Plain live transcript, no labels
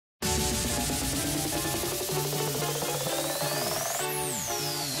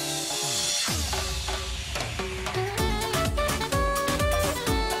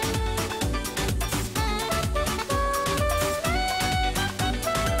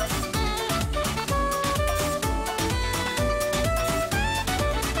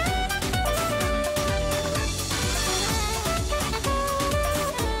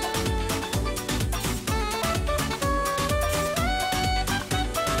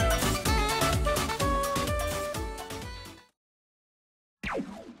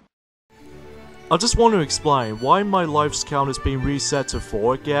I just want to explain why my life's count is being reset to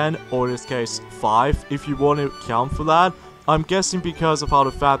 4 again, or in this case 5 if you want to count for that. I'm guessing because of how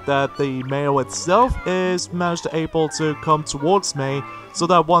the fact that the male itself is managed to able to come towards me, so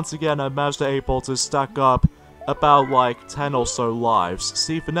that once again I managed to able to stack up about like 10 or so lives.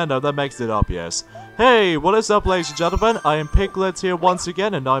 See, Fernando, that makes it obvious. Hey, what is up, ladies and gentlemen? I am Piglet here once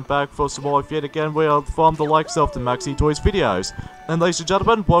again, and I'm back for some more yet again from the likes of the Maxi Toys videos. And ladies and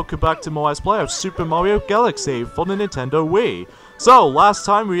gentlemen, welcome back to more Let's Play of Super Mario Galaxy for the Nintendo Wii. So, last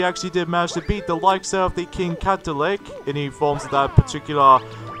time we actually did manage to beat the likes of the King Catalic in the forms of that particular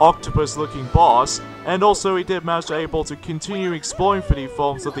octopus-looking boss, and also we did manage to able to continue exploring for the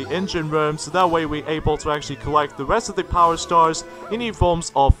forms of the engine room, so that way we're able to actually collect the rest of the power stars in the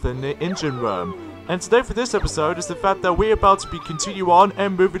forms of the engine room. And today for this episode is the fact that we're about to be continue on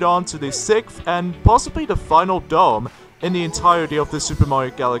and moving on to the 6th and possibly the final dome in the entirety of the Super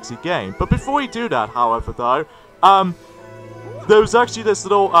Mario Galaxy game. But before we do that, however, though, there's actually this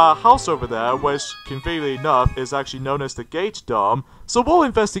little house over there, which, conveniently enough, is actually known as the Gate Dome. So we'll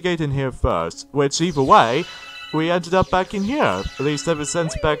investigate in here first, which either way, we ended up back in here. At least ever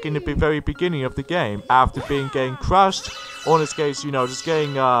since back in the very beginning of the game, after getting crushed, or in this case, you know, just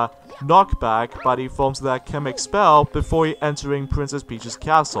getting knocked back by the forms of that chemic spell before entering Princess Peach's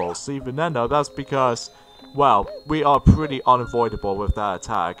castle. So even then though, that's because, well, we are pretty unavoidable with that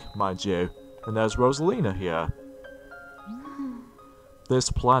attack, mind you. And there's Rosalina here.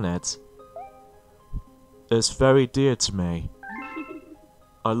 This planet is very dear to me.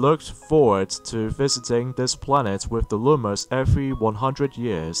 I looked forward to visiting this planet with the Lumas every 100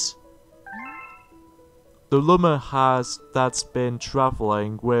 years. The Luma that's been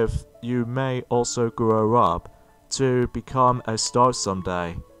traveling with you may also grow up to become a star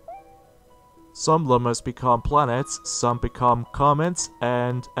someday. Some Lumas become planets, some become comets,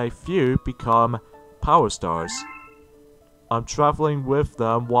 and a few become power stars. I'm traveling with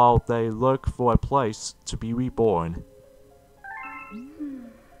them while they look for a place to be reborn.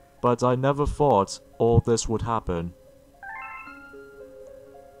 But I never thought all this would happen.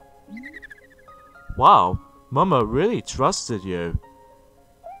 Wow, Mama really trusted you.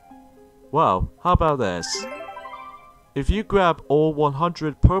 Well, how about this? If you grab all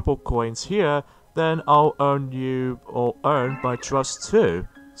 100 purple coins here, then I'll earn my trust too.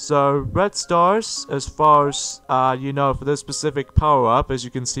 So, red stars, as far as, you know, for this specific power-up, as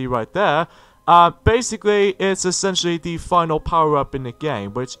you can see right there, basically, it's essentially the final power-up in the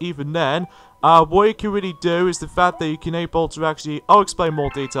game, which even then, what you can really do is the fact that you can able to actually, I'll explain more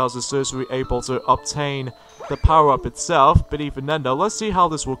details as soon as we're able to obtain the power-up itself, but even then though, let's see how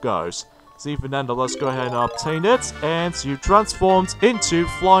this will go. So even then though, let's go ahead and obtain it, and you transformed into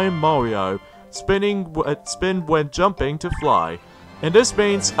Flying Mario. Spin when jumping to fly. And this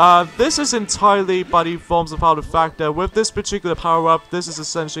means, this is entirely by the forms of how the fact that with this particular power-up, this is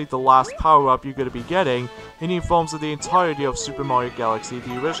essentially the last power-up you're going to be getting in the forms of the entirety of Super Mario Galaxy,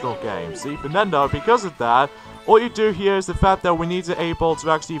 the original game. So even then though, because of that, all you do here is the fact that we need to able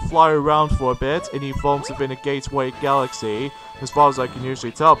to actually fly around for a bit in the forms of in a Gateway Galaxy, as far as I can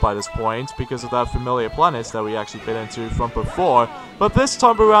usually tell by this point, because of that familiar planets that we actually been into from before. But this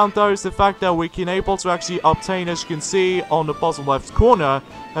time around though is the fact that we can able to actually obtain, as you can see on the bottom left corner,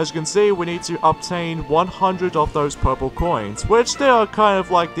 as you can see we need to obtain 100 of those purple coins, which they are kind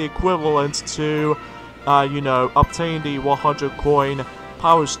of like the equivalent to, you know, obtain the 100 coin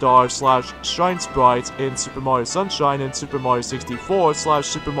Power Star / Shine Sprite in Super Mario Sunshine and Super Mario 64 /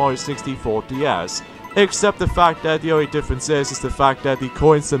 Super Mario 64 DS. Except the fact that the only difference is the fact that the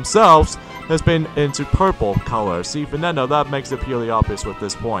coins themselves has been into purple color. So even then, that makes it purely obvious with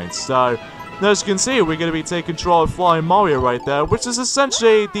this point. So, as you can see, we're going to be taking control of Flying Mario right there, which is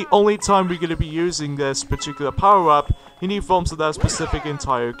essentially the only time we're going to be using this particular power-up in the forms of that specific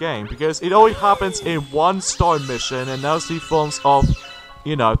entire game. Because it only happens in one star mission, and that's the forms of,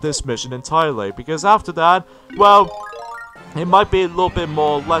 you know, this mission entirely. Because after that, well, it might be a little bit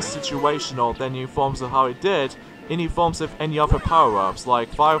more or less situational than in forms of how it did in the forms of any other power-ups, like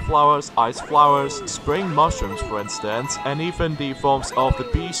fire flowers, ice flowers, spring mushrooms for instance, and even the forms of the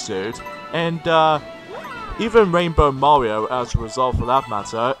bee suit, and even Rainbow Mario as a result for that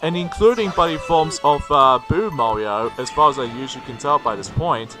matter, and including by the forms of Boo Mario, as far as I usually can tell by this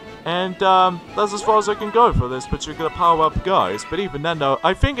point. And that's as far as I can go for this particular power-up, guys. But even then though,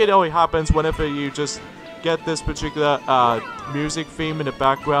 I think it only happens whenever you just get this particular music theme in the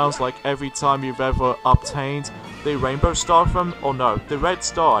background, like every time you've ever obtained the rainbow star from, or no, the red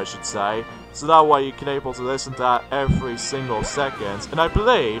star I should say, so that way you can able to listen to that every single second. And I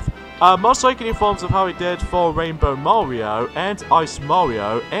believe much like any forms of how he did for Rainbow Mario, and Ice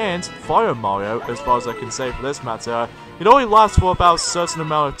Mario, and Fire Mario, as far as I can say for this matter, it only lasts for about a certain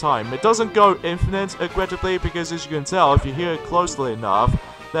amount of time. It doesn't go infinite, regrettably, because as you can tell, if you hear it closely enough,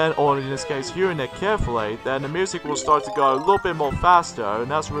 then, or in this case, hearing it carefully, then the music will start to go a little bit more faster,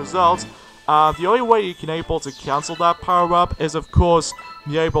 and as a result, the only way you can able to cancel that power-up is, of course,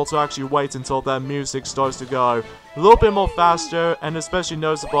 you're able to actually wait until that music starts to go a little bit more faster, and especially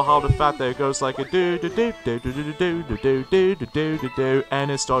noticeable how the fact that it goes like a do-do-do-do-do-do-do-do-do-do-do-do, and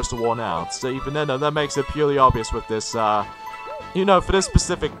it starts to worn out. So even then, that makes it purely obvious with this, you know, for this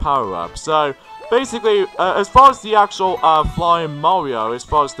specific power-up. So, basically, as far as the actual, Flying Mario, as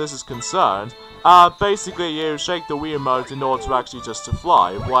far as this is concerned, basically you shake the Wii remote in order to actually just to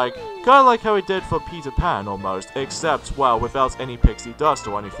fly, like, kinda like how he did for Peter Pan, almost, except, well, without any pixie dust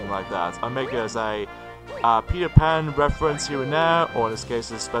or anything like that. I make it as a, Peter Pan reference here and there, or in this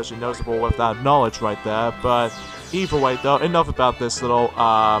case, it's especially noticeable with that knowledge right there, but either way, though, enough about this little,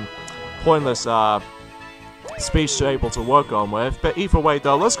 pointless, speech you're able to work on with, but either way,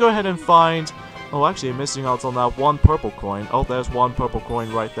 though, let's go ahead and find... Oh, actually, I'm missing out on that one purple coin. Oh, there's one purple coin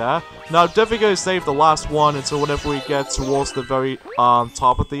right there. Now, definitely going to save the last one until whenever we get towards the very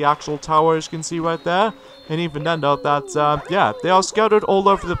top of the actual tower, as you can see right there. And even then, though, that, yeah, they are scattered all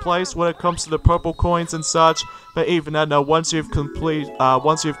over the place when it comes to the purple coins and such. But even then, though, once you've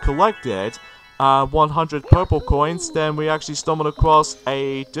collected 100 purple coins, then we actually stumbled across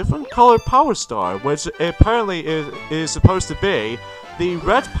a different colored power star, which apparently is supposed to be the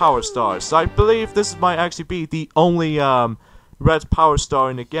red power star. So I believe this might actually be the only red power star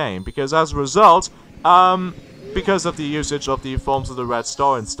in the game, because as a result, because of the usage of the forms of the red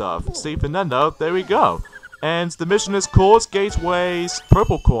star and stuff. See, Venendo, there we go. And the mission is called Gateway's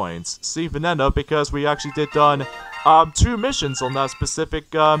Purple Coins. See, Venendo, because we actually did done 2 missions on that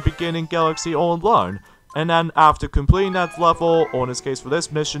specific beginning galaxy all alone. And then after completing that level, or in this case for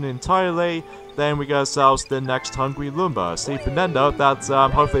this mission entirely, then we get ourselves the next Hungry Lumba. See, Fernando, that's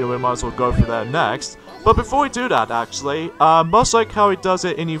hopefully we might as well go for that next. But before we do that, actually, much like how it does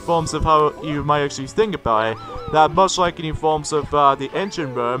it in the forms of how you might actually think about it, that much like in the forms of the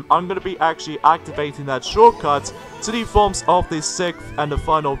engine room, I'm going to be actually activating that shortcut to the forms of the 6th and the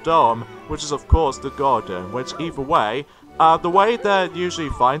final dome, which is of course the garden, which either way, the way that usually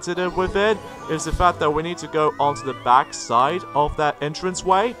finds it with it is the fact that we need to go onto the back side of that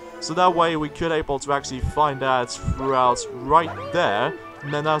entranceway, so that way we could able to actually find that throughout right there.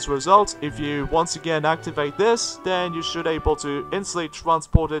 And then as a result, if you once again activate this, then you should able to instantly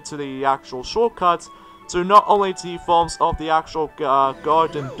transport it to the actual shortcut, to not only to the forms of the actual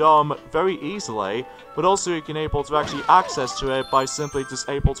garden dome very easily, but also you can able to actually access to it by simply just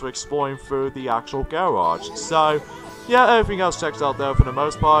able to exploring through the actual garage. So yeah, everything else checks out there for the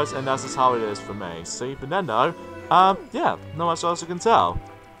most part, and that's just how it is for me. So even then though, yeah, not much else you can tell.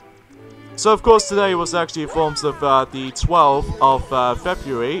 So of course today was actually forms of the 12th of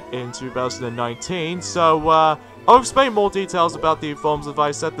February in 2019, so I'll explain more details about the forms of,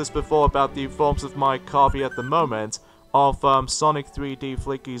 I said this before, about the forms of my copy at the moment of Sonic 3D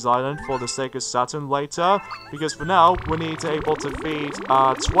Flicky's Island for the Sega Saturn later, because for now we need to able to feed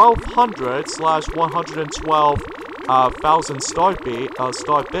 1200/112,000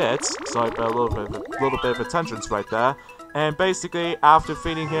 star bits, sorry about a little bit of attention right there. And basically, after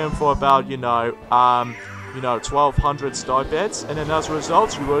feeding him for about, 1200 star bits, and then as a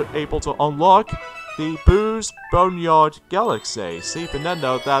result, you were able to unlock the Boo's Boneyard Galaxy. See,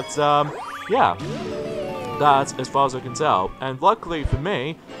 Fernando, that's, yeah, that's as far as I can tell. And luckily for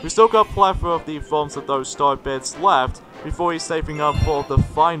me, we still got a plethora of the forms of those star bits left before he's saving up for the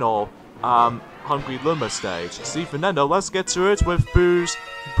final, Hungry Lumba stage. See, Fernando, let's get to it with Boo's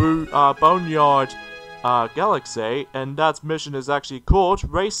Boneyard Galaxy, and that mission is actually called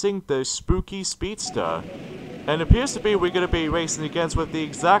Racing the Spooky Speedster. And it appears to be we're going to be racing against with the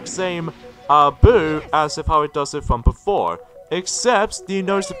exact same Boo as if how it does it from before. Except the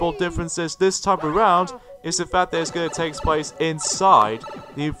noticeable differences this time around is the fact that it's going to take place inside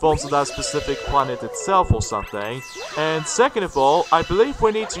the forms of that specific planet itself or something. And second of all, I believe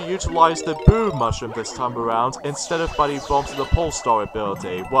we need to utilize the Boo Mushroom this time around instead of by the forms of the Polestar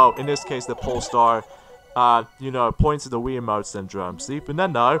ability. Well, in this case the Polestar points to the Wii Remote Syndrome. See, but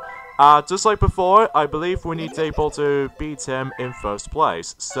then no, just like before, I believe we need to able to beat him in first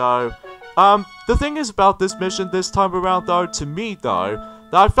place. So, the thing is about this mission this time around though, to me though,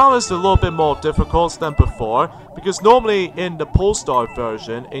 that I found this a little bit more difficult than before, because normally in the Polestar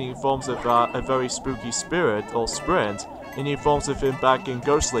version, in forms of a very spooky spirit or sprint, in forms of him back in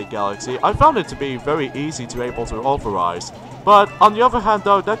Ghostly Galaxy, I found it to be very easy to able to authorize. But on the other hand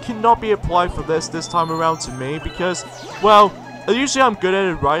though, that cannot be applied for this time around to me because, well, usually I'm good at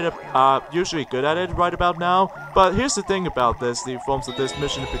it right about now. But here's the thing about the forms of this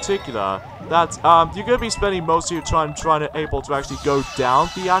mission in particular, that you're gonna be spending most of your time trying to actually go down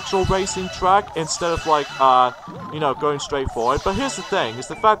the actual racing track instead of like you know, going straight forward. But here's the thing, is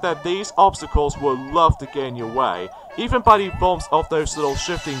the fact that these obstacles will love to get in your way, even by the forms of those little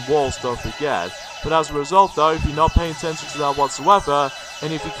shifting walls, don't forget. But as a result though, if you're not paying attention to that whatsoever,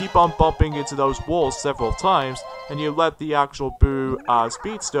 and if you keep on bumping into those walls several times, and you let the actual Boo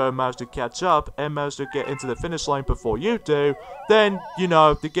Speedster manage to catch up and manage to get into the finish line before you do, then, you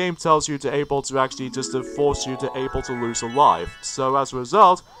know, the game tells you to actually just force you to lose a life. So as a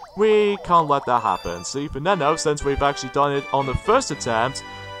result, we can't let that happen. So even then, since we've actually done it on the first attempt,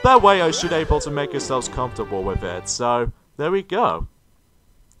 that way I should able to make ourselves comfortable with it. So there we go.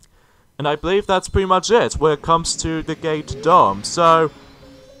 And I believe that's pretty much it when it comes to the Gate Dome. So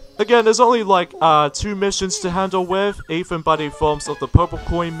again, there's only like 2 missions to handle with, even by the forms of the Purple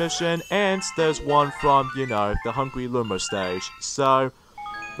Coin mission, and there's one from, you know, the Hungry Luma stage. So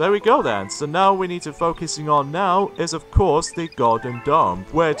there we go then. So now we need to focusing on now is of course the Golden Dome,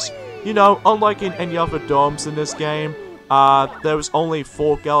 which, you know, unlike in any other domes in this game, there's only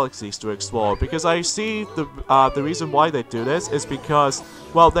 4 galaxies to explore, because I see the reason why they do this is because,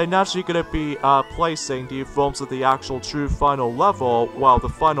 well, they're naturally gonna be placing the forms of the actual true final level, well, the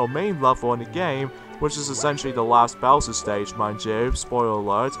final main level in the game, which is essentially the last Bowser stage, mind you, spoiler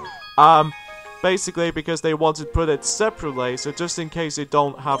alert, basically because they want to put it separately, so just in case they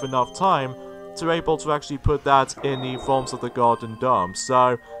don't have enough time to actually put that in the forms of the Golden Dome.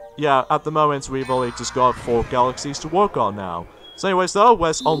 So yeah, at the moment we've only just got 4 galaxies to work on now. So anyways though,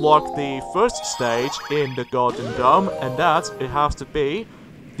 let's unlock the first stage in the Golden Dome, and that, it has to be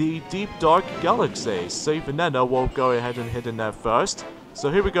the Deep Dark Galaxy. So even then we'll go ahead and hit in there first. So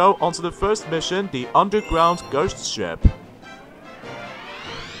here we go, onto the first mission, the Underground Ghost Ship.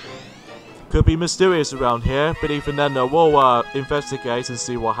 Could be mysterious around here, but even then we'll investigate and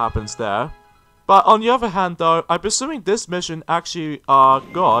see what happens there. But on the other hand though, I'm assuming this mission actually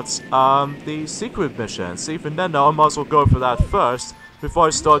got the secret mission. So even then I might as well go for that first before I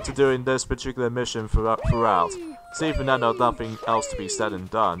start to doing this particular mission throughout. So even then nothing else to be said and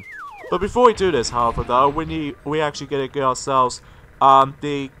done. But before we do this, however though, we actually gotta get ourselves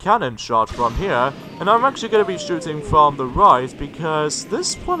the cannon shot from here, and I'm actually going to be shooting from the right because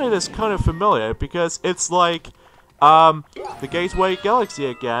this planet is kind of familiar, because it's like the Gateway Galaxy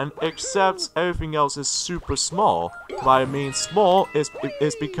again, except everything else is super small. What I mean small is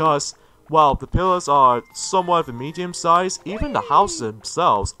because, well, the pillars are somewhat of a medium size, even the houses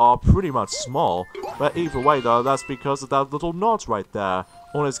themselves are pretty much small, but either way though, that's because of that little knot right there,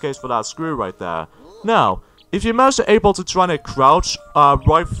 or in this case for that screw right there. Now, if you manage to try to crouch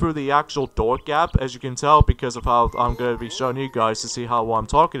right through the actual door gap, as you can tell because of how I'm going to be showing you guys to see what I'm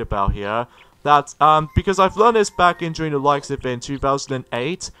talking about here, that because I've learned this back in during the likes of in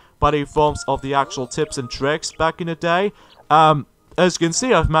 2008 by the forms of the actual tips and tricks back in the day, as you can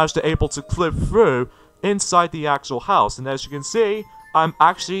see I've managed to clip through inside the actual house, and as you can see I'm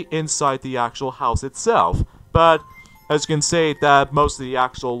actually inside the actual house itself, but as you can see that most of the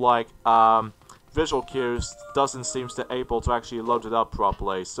actual like visual cues doesn't seem to actually load it up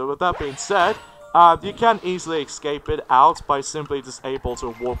properly. So with that being said, you can easily escape it out by simply just able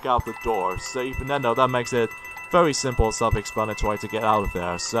to walk out the door. So even then though, that makes it very simple and self-explanatory to get out of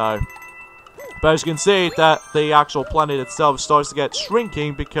there. So, but as you can see that the actual planet itself starts to get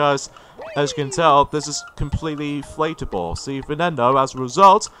shrinking because, as you can tell, this is completely inflatable. So even then though, as a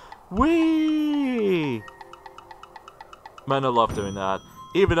result, man, I love doing that.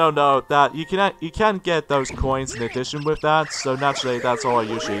 Even though, no, that you can get those coins in addition with that, so naturally that's all I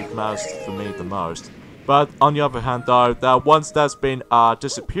usually matters for me the most. But on the other hand though, that once that's been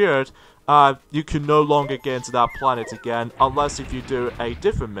disappeared, you can no longer get into that planet again unless if you do a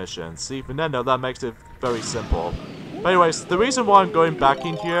different mission. So even then though, that makes it very simple. But anyways, the reason why I'm going back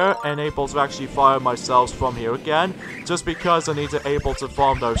in here and able to actually fire myself from here again, just because I need to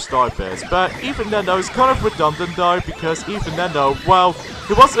farm those star bits. But even then though, it's kind of redundant though, because even then though, well,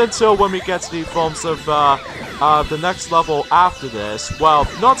 it wasn't until when we get to the forms of the next level after this, well,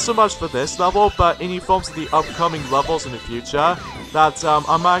 not so much for this level, but any forms of the upcoming levels in the future, that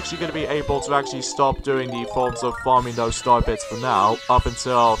I'm actually going to be able to actually stop doing the forms of farming those star bits for now, up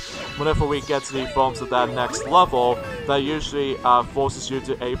until whenever we get to the forms of that next level, that usually forces you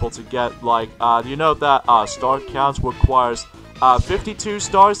to get, like, you know that star count requires 52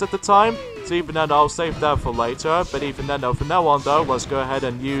 stars at the time, So even then, I'll save that for later. But even then, though, from now on, though, let's go ahead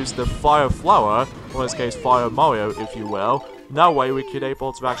and use the Fire Flower, or in this case, Fire Mario, if you will. That way, we could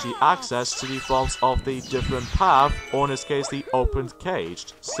able to actually access to the forms of the different path, or in this case, the opened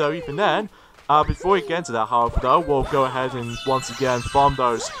caged. So even then, before we get into that, however, though, we'll go ahead and once again farm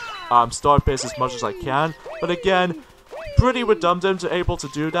those star bits as much as I can. But again, pretty redundant to able to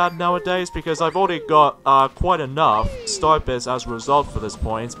do that nowadays, because I've already got quite enough star bits as a result for this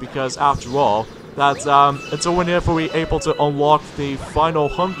point, because after all, that's until whenever we're able to unlock the final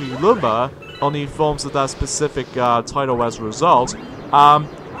Hungry Luma on the forms of that specific title as a result,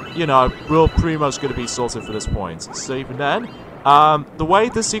 you know, we're pretty much going to be sorted for this point. So even then, the way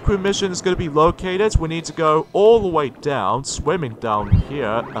the secret mission is going to be located, we need to go all the way down, swimming down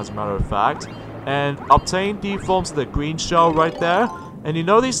here, as a matter of fact, and obtain the forms of the green shell right there. And you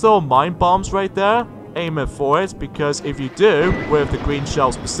know these little mine bombs right there? Aim it for it, because if you do, with the green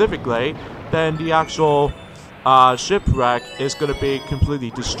shell specifically, then the actual shipwreck is going to be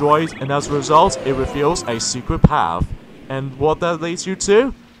completely destroyed, and as a result, it reveals a secret path. And what that leads you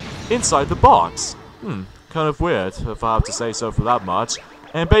to? Inside the box. Kind of weird, if I have to say so for that much.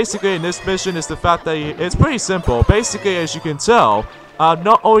 And basically, in this mission is the fact that it's pretty simple. Basically, as you can tell,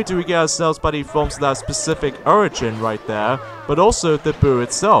 not only do we get ourselves by the forms of that specific origin right there, but also the Boo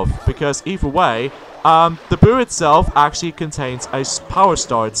itself. Because either way, the Boo itself actually contains a power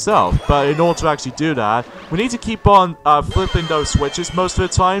star itself. But in order to actually do that, we need to keep on flipping those switches most of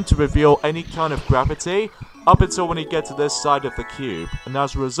the time to reveal any kind of gravity up until when you get to this side of the cube. And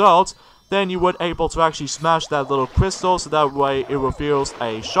as a result, then you would able to actually smash that little crystal, so that way it reveals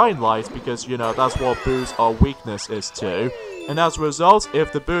a shine light, because, you know, that's what Boo's weakness is too. And as a result,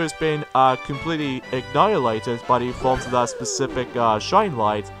 if the Boo has been completely annihilated by the forms of that specific shine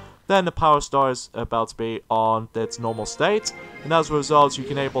light, then the power star is about to be on its normal state. And as a result, you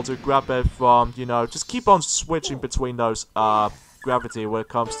can able to grab it from, you know, just keep on switching between those gravity when it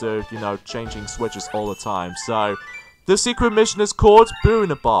comes to, you know, changing switches all the time. So the secret mission is called Boo in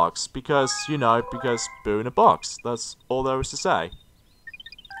a Box, because, you know, because Boo in a Box. That's all there is to say.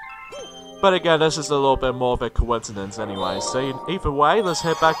 But again, this is a little bit more of a coincidence anyway. So either way, let's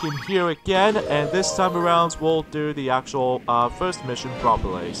head back in here again, and this time around we'll do the actual first mission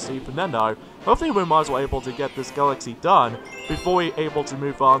properly. So even then though, hopefully we might as well able to get this galaxy done before we're able to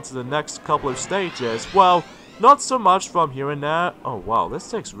move on to the next couple of stages. Well, not so much from here and there. Oh wow, this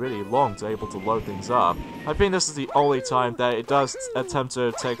takes really long to able to load things up. I think this is the only time that it does attempt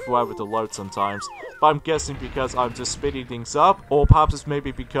to take forever to load sometimes. But I'm guessing because I'm just speeding things up, or perhaps it's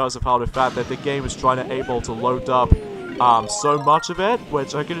maybe because of how the fact that the game is trying to able to load up so much of it,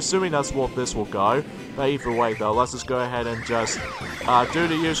 which I can assuming that's what this will go. But either way though, let's just go ahead and just do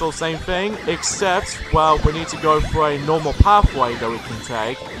the usual same thing, except, well, we need to go for a normal pathway that we can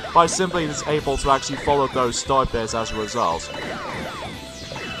take by simply just able to actually follow those star bits as a result.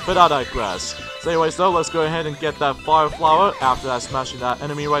 But I digress. So anyways though, let's go ahead and get that Fire Flower after that smashing that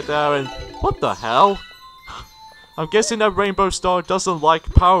enemy right there. And what the hell? I'm guessing that Rainbow Star doesn't like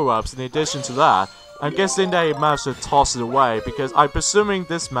power-ups. In addition to that, I'm guessing they managed to toss it away, because I'm presuming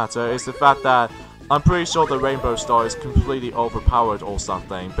this matter is the fact that I'm pretty sure the Rainbow Star is completely overpowered or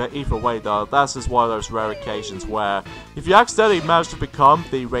something. But either way though, that's just one of those rare occasions where if you accidentally manage to become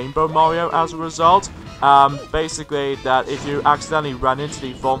the Rainbow Mario as a result, basically that if you accidentally run into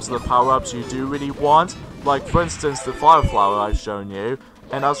the forms of the power-ups you do really want, like for instance the Fire Flower I've shown you,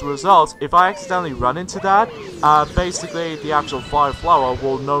 and as a result, if I accidentally run into that, basically the actual Fire Flower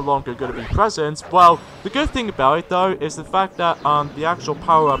will no longer going to be present. Well, the good thing about it though is the fact that the actual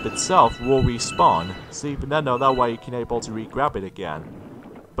power-up itself will respawn. So even then though, that way you can able to re-grab it again.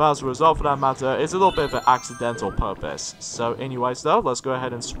 But as a result for that matter, it's a little bit of an accidental purpose. So anyways though, let's go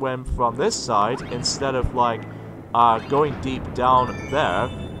ahead and swim from this side instead of like going deep down there.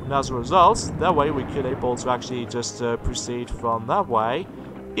 And as a result, that way we can able to actually just proceed from that way.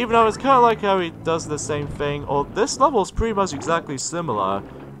 Even though it's kind of like how it does the same thing, or this level is pretty much exactly similar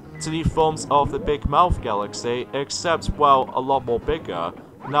to the forms of the Big Mouth Galaxy, except, well, a lot more bigger.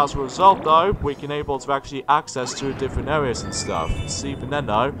 And as a result though, we can able to actually access to different areas and stuff. So even then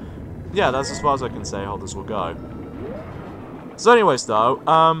though, yeah, that's as far as I can say how this will go. So anyways though,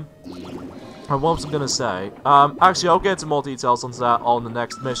 what was I gonna say? Actually, I'll get into more details onto that on the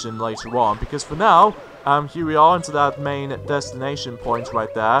next mission later on, because for now, here we are into that main destination point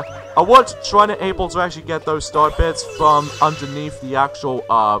right there. I was trying to able to actually get those star bits from underneath the actual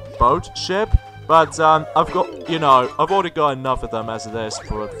boat ship, but I've got, you know, I've already got enough of them as it is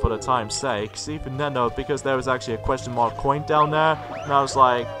for the time's sake. So even then though, because there was actually a question mark coin down there, and I was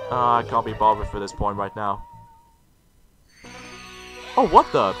like, I can't be bothered for this point right now. Oh,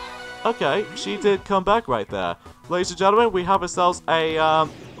 what the? Okay, she did come back right there. Ladies and gentlemen, we have ourselves a,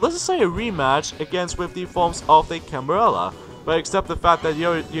 let's just say a rematch against with the forms of the Camarilla. But except the fact that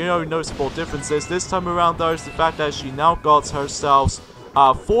you know noticeable differences this time around though is the fact that she now got herself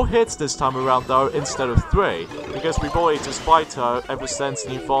 4 hits this time around though instead of 3, because we've already just fight her ever since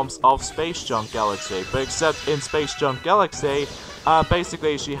the forms of Space Junk Galaxy. But except in Space Junk Galaxy,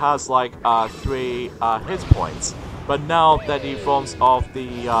 basically she has like 3 hit points. But now that he forms of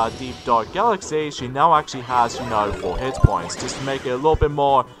the Deep Dark Galaxy, she now actually has, you know, 4 hit points, just to make it a little bit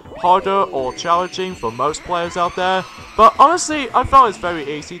more harder or challenging for most players out there. But honestly, I found it's very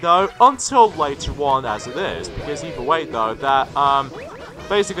easy though, until later on as it is, because either way though, that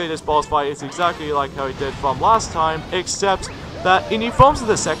basically this boss fight is exactly like how he did from last time, except that in the forms of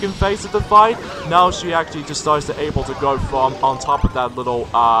the second phase of the fight, now she actually just starts to able to go from on top of that little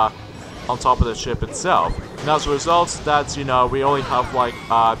on top of the ship itself. And as a result, that's, you know, we only have like,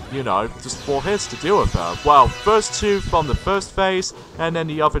 you know, just 4 hits to deal with her. Well, first 2 from the first phase, and then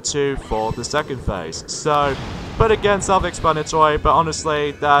the other 2 for the second phase. So, but again, self-explanatory, but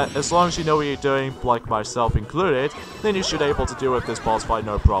honestly, that as long as you know what you're doing, like myself included, then you should be able to deal with this boss fight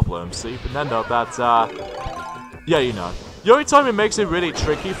no problem. So you can end up that, yeah, you know. The only time it makes it really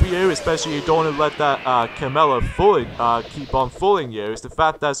tricky for you, especially you don't want to let that Camilla keep on fooling you, is the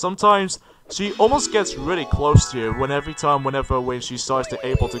fact that sometimes she almost gets really close to you when she starts to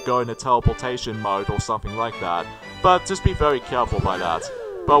able to go into teleportation mode or something like that. But just be very careful by that.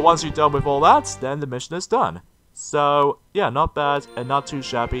 But once you're done with all that, then the mission is done. So yeah, not bad and not too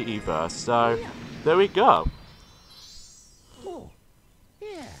shabby either. So there we go.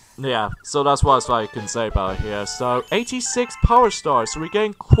 Yeah, so that's what I can say about it here. So 86 power stars, so we're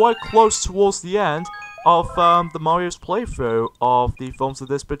getting quite close towards the end of the Mario's playthrough of the films of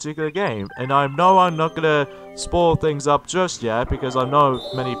this particular game. And I know I'm not gonna spoil things up just yet, because I know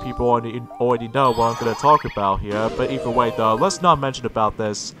many people already know what I'm gonna talk about here. But either way though, let's not mention about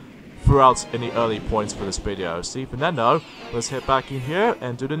this throughout any early points for this video. So even then though, let's hit back in here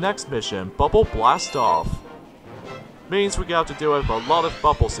and do the next mission, Bubble Blast Off. Means we have to deal with a lot of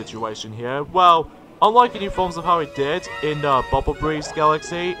bubble situation here. Well, unlike any forms of how it did in Bubble Breeze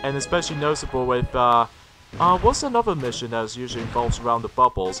Galaxy, and especially noticeable with what's another mission that usually involves around the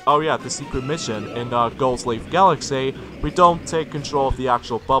bubbles? Oh yeah, the secret mission in Gold Leaf Galaxy. We don't take control of the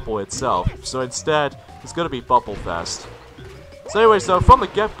actual bubble itself, so instead it's gonna be Bubble Fest. So anyway, so from the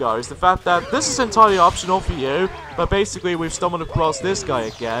get-go is the fact that this is entirely optional for you, but basically we've stumbled across this guy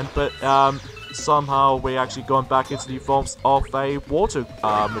again, but somehow we're actually going back into the forms of a water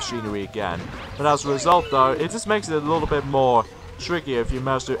machinery again. And as a result though, it just makes it a little bit more tricky if you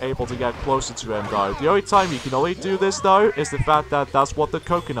manage to able to get closer to him though. The only time you can only do this though is the fact that that's what the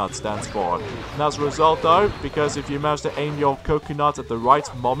coconut stands for. And as a result though, because if you manage to aim your coconut at the right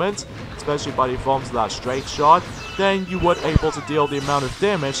moment, especially by the forms of that straight shot, then you would able to deal the amount of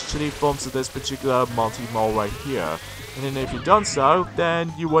damage to the forms of this particular Monty Mole right here. And then if you've done so,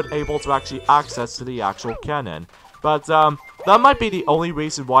 then you would able to actually access to the actual cannon. But that might be the only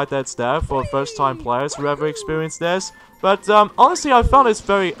reason why that's there for first time players who ever experienced this. But honestly, I found it's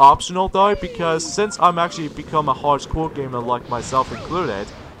very optional though, because since I'm actually become a hardcore gamer like myself included,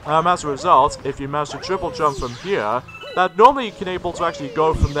 as a result, if you manage to triple jump from here, that normally you can able to actually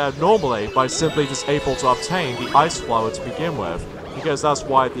go from there normally by simply just able to obtain the ice flower to begin with, because that's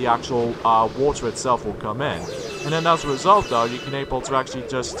why the actual water itself will come in. And then as a result though, you can able to actually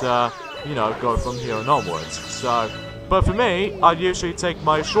just, you know, go from here and onwards. So, but for me, I usually take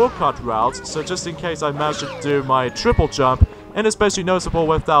my shortcut route, so just in case I manage to do my triple jump, and especially noticeable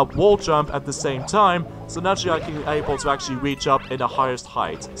with that wall jump at the same time, so naturally I can able to actually reach up in the highest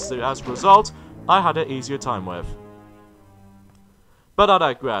height. So as a result, I had an easier time with. But I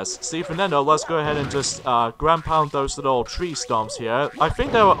digress. See, for now, let's go ahead and just ground pound those little tree stumps here. I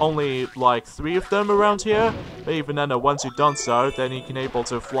think there were only like 3 of them around here. But even then, once you've done so, then you can able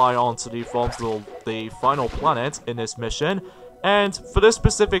to fly on to the final planet in this mission. And for this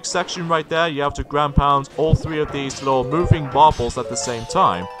specific section right there, you have to ground pound all 3 of these little moving baubles at the same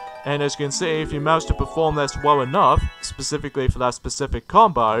time. And as you can see, if you manage to perform this well enough, specifically for that specific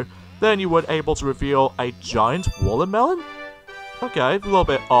combo, then you would able to reveal a giant watermelon? Okay, a little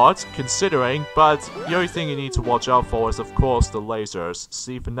bit odd, considering, but the only thing you need to watch out for is, of course, the lasers.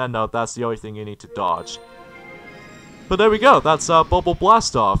 See, for now, that's the only thing you need to dodge. But there we go, that's Bubble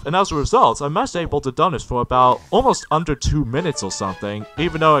Blast Off, and as a result, I managed to able to done this for about almost under 2 minutes or something,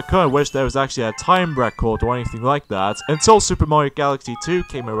 even though I couldn't wish there was actually a time record or anything like that. Until Super Mario Galaxy 2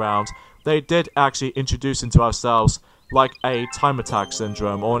 came around, they did actually introduce into ourselves like a time attack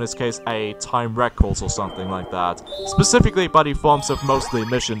syndrome, or in this case, a time records or something like that. Specifically by the forms of most of the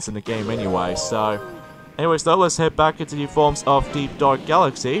missions in the game anyway, so... Anyways though, let's head back into the forms of Deep Dark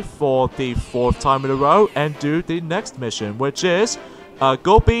Galaxy for the 4th time in a row and do the next mission, which is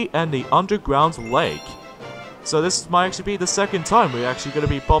Gobi and the Underground Lake. So this might actually be the 2nd time we're actually going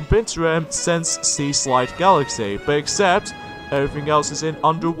to be bumping into him since Sea Slide Galaxy, but except everything else is in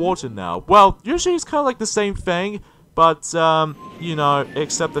underwater now. Well, usually it's kind of like the same thing, but you know,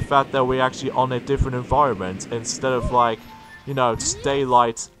 except the fact that we're actually on a different environment instead of like, you know, just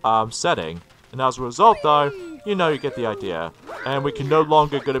daylight setting. And as a result though, you know, you get the idea. And we can no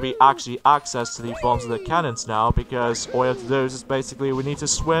longer going to be actually access to the forms of the cannons now, because all we have to do is basically we need to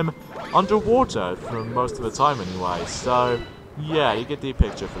swim underwater for most of the time anyway. So, yeah, you get the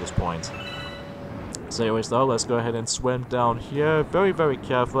picture for this point. So anyways though, let's go ahead and swim down here very, very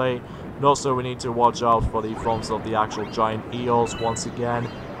carefully. And also we need to watch out for the forms of the actual giant eels once again.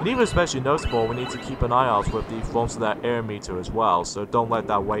 And even especially notable, we need to keep an eye out with the forms of that air meter as well, so don't let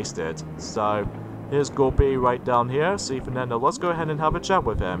that waste it. So, here's Gobi right down here. See Fernando, let's go ahead and have a chat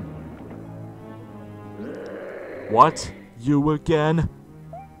with him. What? You again?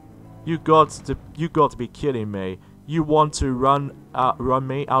 You got to be kidding me. You want to run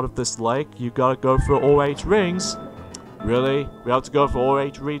me out of this lake? You gotta go for all 8 rings? Really? We have to go for all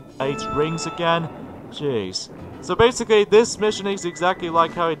 8 rings again? Jeez. So basically, this mission is exactly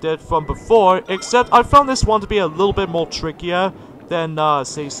like how it did from before, except I found this one to be a little bit more trickier than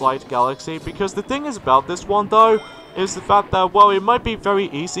Sea Slide Galaxy, because the thing is about this one though, is the fact that, well, it might be very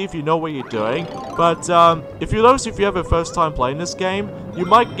easy if you know what you're doing, but if you have a first time playing this game, you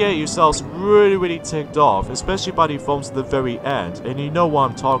might get yourselves really, really ticked off, especially by the forms at the very end, and you know what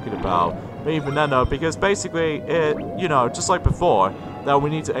I'm talking about. But even then though, because basically, you know, just like before, that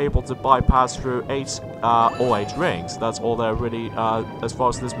we need to able to bypass through all 8 rings. That's all that really, as far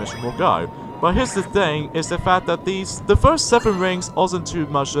as this mission will go. But here's the thing, is the fact that the first 7 rings wasn't too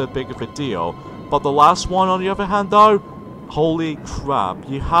much big of a deal. But the last one, on the other hand though, holy crap,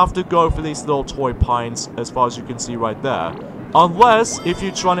 you have to go for these little toy pines, as far as you can see right there. Unless, if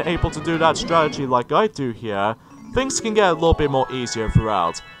you're trying to able to do that strategy like I do here, things can get a little bit more easier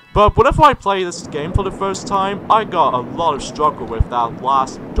throughout. But whenever I play this game for the first time, I got a lot of struggle with that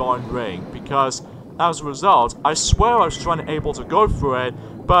last darn ring, because as a result, I swear I was trying to able to go through it,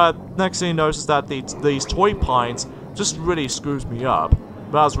 but next thing you notice is that these toy pines just really screws me up.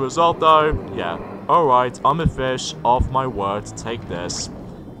 But as a result though, yeah, alright, I'm a fish, off my word, take this.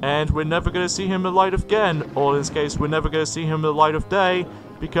 And we're never gonna see him in the light of again, or in this case, we're never gonna see him in the light of day,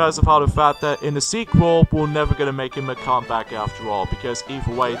 because of how the fact that in the sequel, we're never gonna make him a comeback after all, because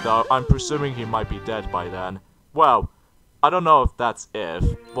either way though, I'm presuming he might be dead by then. Well, I don't know if that's if.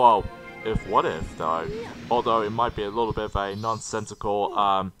 Well, if what if though? Although it might be a little bit of a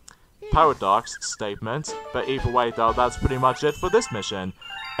nonsensical, paradox statement, but either way though, that's pretty much it for this mission.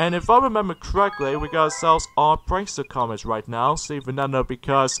 And if I remember correctly, we got ourselves our prankster comet right now, see Veneno,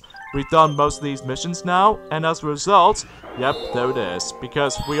 because we've done most of these missions now, and as a result, yep, there it is,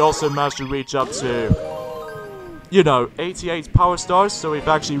 because we also managed to reach up to, you know, 88 power stars, so we've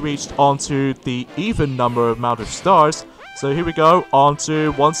actually reached onto the even number amount of stars. So here we go,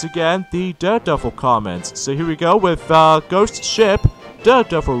 onto, once again, the Daredevil comet. So here we go with Ghost Ship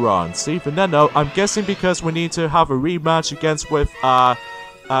Daredevil Run. See Veneno, I'm guessing because we need to have a rematch against with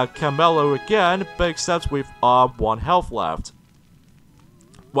Camelo again, but except with 1 health left.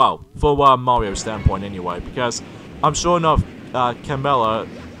 Well, for Mario's standpoint anyway, because I'm sure enough, Camela,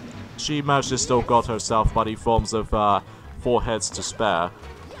 she managed to still got herself by the forms of 4 heads to spare.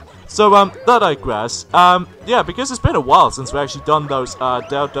 So, that I digress. Yeah, because it's been a while since we've actually done those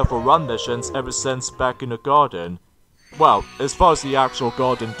Daredevil Run missions ever since back in the garden. Well, as far as the actual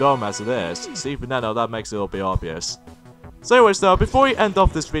Golden Dome as it is, so even then, that makes it a little bit obvious. So anyways though, before we end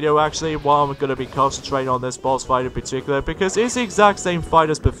off this video actually, while I'm gonna be concentrating on this boss fight in particular, because it's the exact same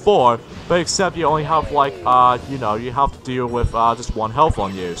fight as before, but except you only have like, you know, you have to deal with just 1 health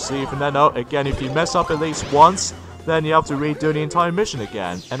on you. So even then, again, if you mess up at least once, then you have to redo the entire mission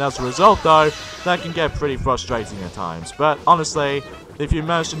again. And as a result though, that can get pretty frustrating at times. But honestly, if you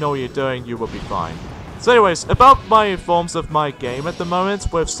manage to know what you're doing, you will be fine. So anyways, about my forms of my game at the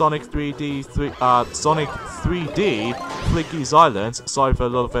moment with Sonic 3D, Sonic 3D Flicky's Island. Sorry for a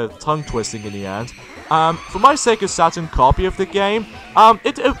little bit of tongue twisting in the end. For my Sega Saturn copy of the game,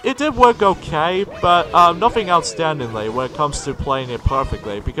 it did work okay, but nothing outstandingly when it comes to playing it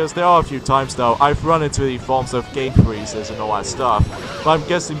perfectly, because there are a few times though I've run into the forms of game freezes and all that stuff. But I'm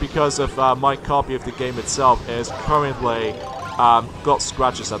guessing because of my copy of the game itself is currently got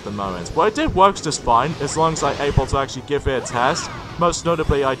scratches at the moment. But it did work just fine, as long as I'm able to actually give it a test. Most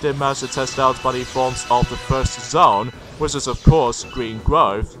notably, I did manage to test out buddy forms of the first zone, which is of course Green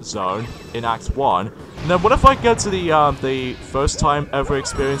Grove zone in Act 1. And then what if I get to the first time ever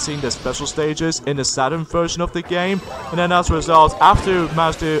experiencing the special stages in the Saturn version of the game, and then as a result, after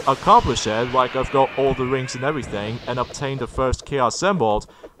manage to accomplish it, like I've got all the rings and everything, and obtained the first Chaos Emerald,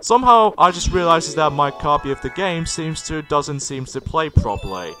 somehow I just realized that my copy of the game doesn't seem to play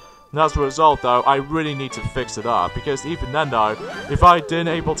properly. And as a result though, I really need to fix it up, because even then though, if I didn't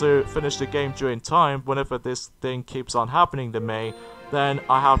able to finish the game during time, whenever this thing keeps on happening to me, then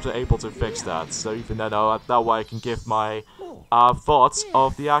I have to able to fix that. So even then though, that way I can give my thoughts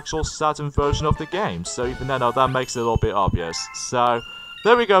of the actual Saturn version of the game. So even then though, that makes it a little bit obvious. So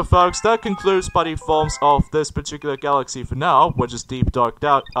there we go folks, that concludes buddy forms of this particular galaxy for now, which is Deep Dark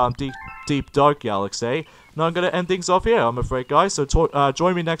Galaxy. Now I'm going to end things off here, I'm afraid guys, so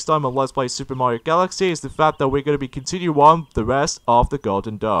join me next time on Let's Play Super Mario Galaxy, is the fact that we're going to be continuing on the rest of the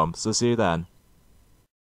Golden Dome. So see you then.